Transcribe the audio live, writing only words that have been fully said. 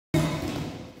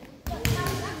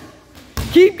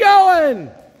Keep going.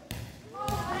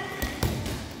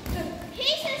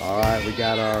 All right, we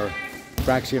got our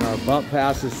practicing our bump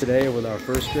passes today with our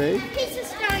first grade. He's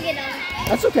just strong enough.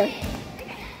 That's okay.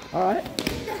 All right.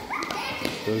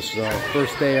 This is our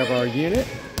first day of our unit.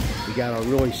 We got our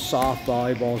really soft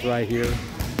volleyballs right here.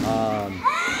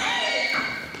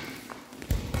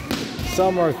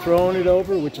 Some are throwing it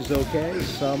over, which is okay.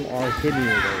 Some are hitting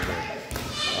it over.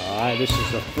 All right, this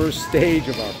is the first stage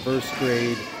of our first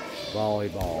grade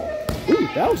volleyball. Ooh,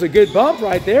 that was a good bump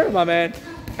right there, my man.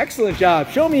 Excellent job.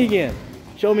 Show me again.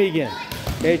 Show me again.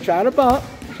 Okay, try to bump.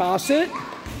 Toss it.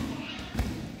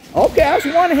 Okay, that's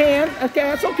one hand. Okay,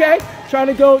 that's okay. Try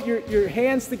to go your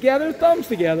hands together, thumbs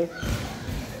together.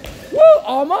 Woo,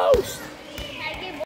 almost.